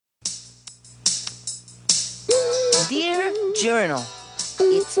Dear Journal,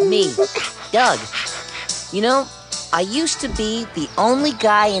 it's me, Doug. You know, I used to be the only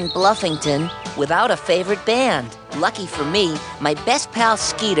guy in Bluffington without a favorite band. Lucky for me, my best pal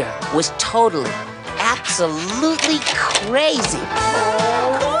Skeeter was totally, absolutely crazy.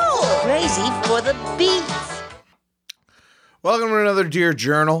 Cool! Crazy for the beats. Welcome to another Dear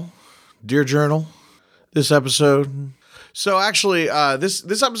Journal. Dear Journal, this episode. So actually,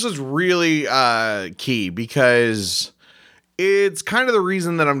 this episode's really key because it's kind of the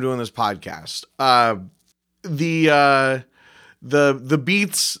reason that I'm doing this podcast. The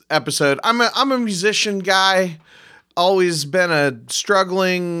Beats episode. I'm a musician guy. Always been a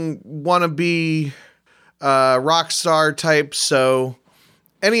struggling wannabe rock star type. So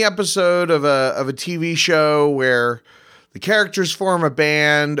any episode of a TV show where the characters form a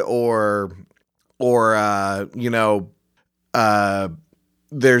band or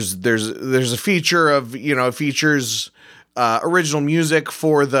there's a feature of, features original music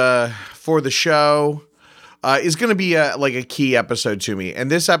for the show is going to be a key episode to me.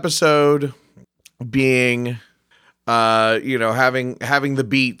 And this episode being having the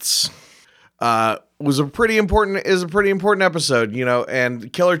Beats is a pretty important episode,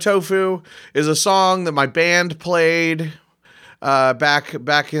 and Killer Tofu is a song that my band played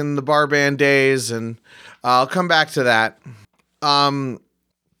back in the bar band days, and I'll come back to that.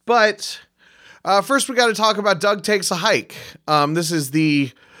 But first we got to talk about Doug Takes a Hike. This is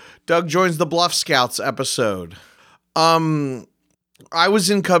the Doug Joins the Bluff Scouts episode. I was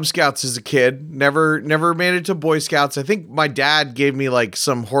in Cub Scouts as a kid, never made it to Boy Scouts. I think my dad gave me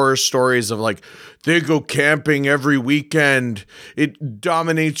some horror stories of they go camping every weekend. It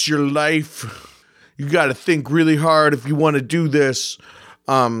dominates your life. You got to think really hard if you want to do this.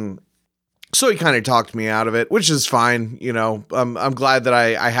 So he kind of talked me out of it, which is fine. I'm glad that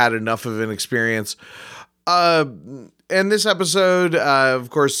I had enough of an experience. And this episode, of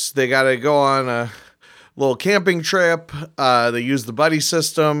course, they got to go on a little camping trip. They use the buddy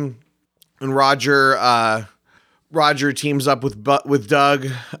system, and Roger teams up with Doug.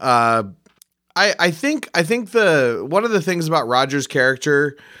 I think one of the things about Roger's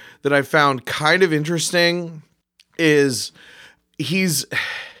character that I found kind of interesting is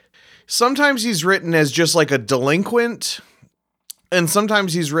sometimes he's written as just a delinquent, and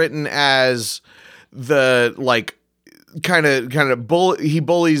sometimes he's written as the kind of he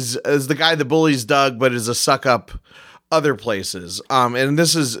bullies as the guy that bullies Doug, but is a suck up other places. And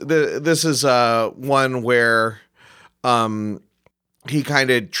this is one where he kind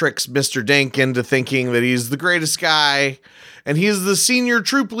of tricks Mr. Dink into thinking that he's the greatest guy, and he's the senior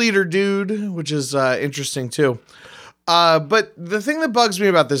troop leader dude, which is interesting too. But the thing that bugs me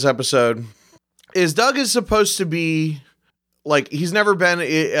about this episode is Doug is supposed to be he's never been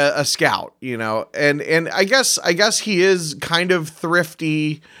a scout, and I guess he is kind of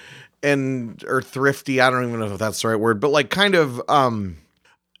thrifty or thrifty. I don't even know if that's the right word, but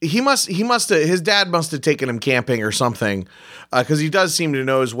his dad must have taken him camping or something. Cause he does seem to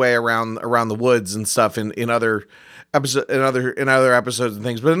know his way around the woods and stuff in other episodes and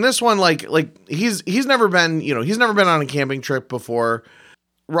things. But in this one, he's never been on a camping trip before.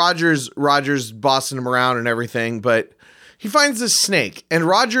 Roger's bossing him around and everything, but he finds this snake, and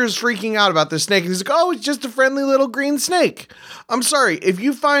Roger is freaking out about this snake. And he's like, oh, it's just a friendly little green snake. I'm sorry. If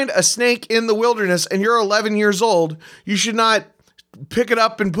you find a snake in the wilderness and you're 11 years old, you should not pick it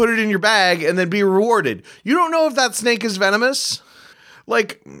up and put it in your bag and then be rewarded. You don't know if that snake is venomous. You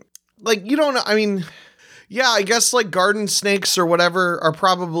don't know. I mean, yeah, I guess garden snakes or whatever are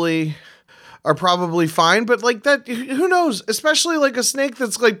probably fine, but that, who knows? Especially a snake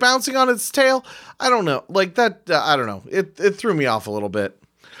that's bouncing on its tail. I don't know. I don't know. It threw me off a little bit.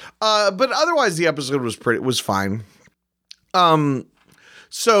 But otherwise the episode was fine.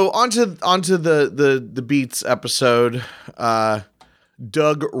 So onto the Beats episode.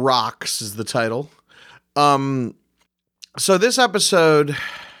 Doug Rocks is the title. So this episode,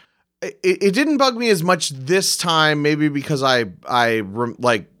 it didn't bug me as much this time, maybe because I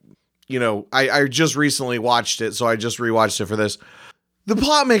just recently watched it, so I just rewatched it for this. The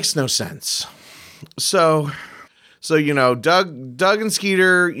plot makes no sense. So Doug and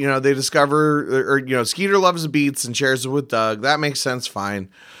Skeeter, they discover, or Skeeter loves the Beats and shares it with Doug. That makes sense, fine.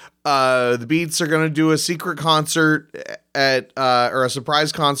 The Beats are going to do a secret concert or a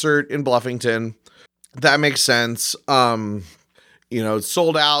surprise concert in Bluffington. That makes sense. It's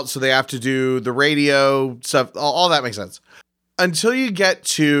sold out, so they have to do the radio stuff. All that makes sense. Until you get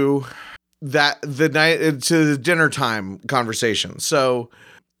to the dinner time conversation. So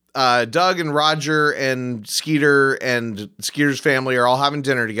Doug and Roger and Skeeter's family are all having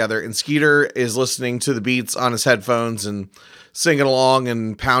dinner together, and Skeeter is listening to the Beats on his headphones and singing along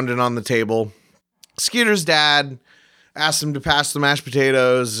and pounding on the table. Skeeter's dad asks him to pass the mashed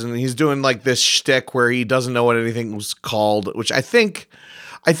potatoes, and he's doing like this shtick where he doesn't know what anything was called, which I think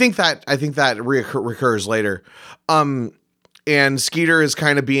that recurs later. And Skeeter is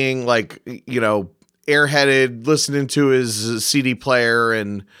kind of being like, airheaded, listening to his CD player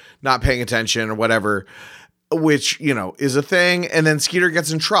and not paying attention or whatever, which, is a thing. And then Skeeter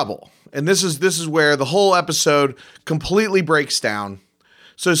gets in trouble. And this is where the whole episode completely breaks down.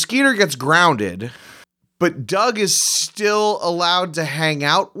 So Skeeter gets grounded, but Doug is still allowed to hang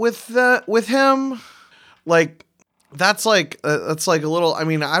out with him. Like, that's like a little, I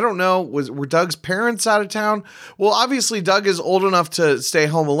mean, I don't know, were Doug's parents out of town? Well, obviously Doug is old enough to stay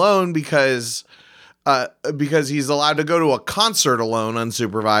home alone because he's allowed to go to a concert alone,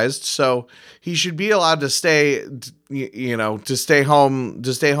 unsupervised. So he should be allowed to stay, to stay home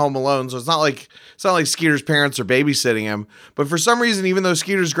alone. So it's not like Skeeter's parents are babysitting him, but for some reason, even though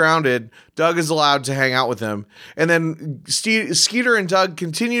Skeeter's grounded, Doug is allowed to hang out with him. And then Skeeter and Doug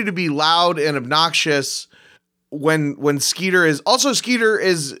continue to be loud and obnoxious when Skeeter is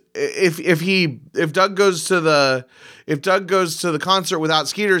if Doug goes to the concert without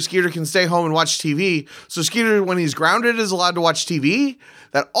Skeeter can stay home and watch TV. So Skeeter, when he's grounded, is allowed to watch TV.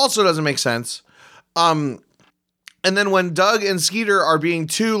 That also doesn't make sense. And then when Doug and Skeeter are being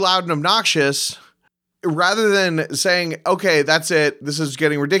too loud and obnoxious, rather than saying, okay, that's it, this is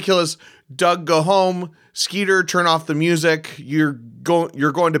getting ridiculous, Doug, go home, Skeeter, turn off the music, you're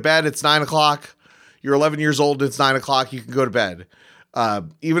going to bed, it's 9:00. You're 11 years old, it's 9:00, you can go to bed.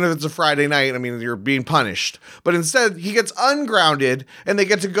 Even if it's a Friday night, I mean, you're being punished. But instead, he gets ungrounded, and they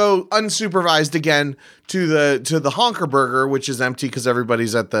get to go unsupervised again to the Honker Burger, which is empty because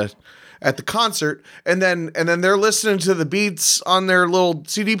everybody's at the concert. And then they're listening to the Beats on their little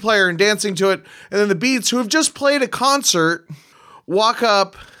CD player and dancing to it. And then the Beats, who have just played a concert, walk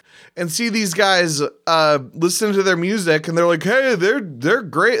up and see these guys listening to their music, and they're like, hey, they're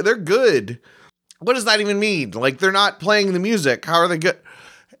great, they're good. What does that even mean? Like, they're not playing the music. How are they good?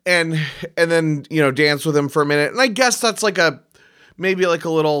 And then, dance with him for a minute. And I guess that's maybe a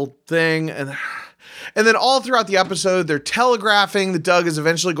little thing. And then all throughout the episode, they're telegraphing that Doug is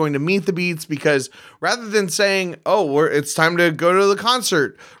eventually going to meet the Beats, because rather than saying, oh, it's time to go to the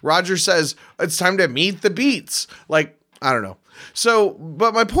concert, Roger says, it's time to meet the Beats. Like, I don't know. So,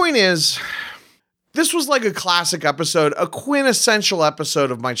 but my point is, this was like a classic episode, a quintessential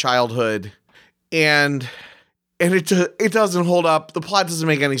episode of my childhood. And it doesn't hold up. The plot doesn't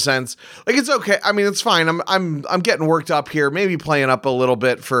make any sense. Like, it's okay. I mean, it's fine. I'm getting worked up here, maybe playing up a little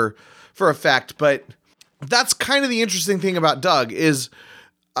bit for effect, but that's kind of the interesting thing about Doug is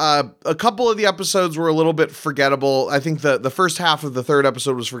a couple of the episodes were a little bit forgettable. I think the first half of the third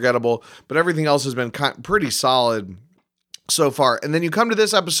episode was forgettable, but everything else has been pretty solid so far. And then you come to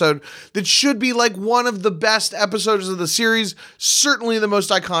this episode that should be like one of the best episodes of the series, certainly the most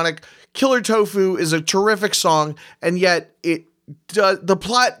iconic. Killer Tofu is a terrific song, and yet the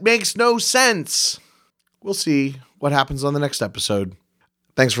plot makes no sense. We'll see what happens on the next episode.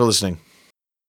 Thanks for listening.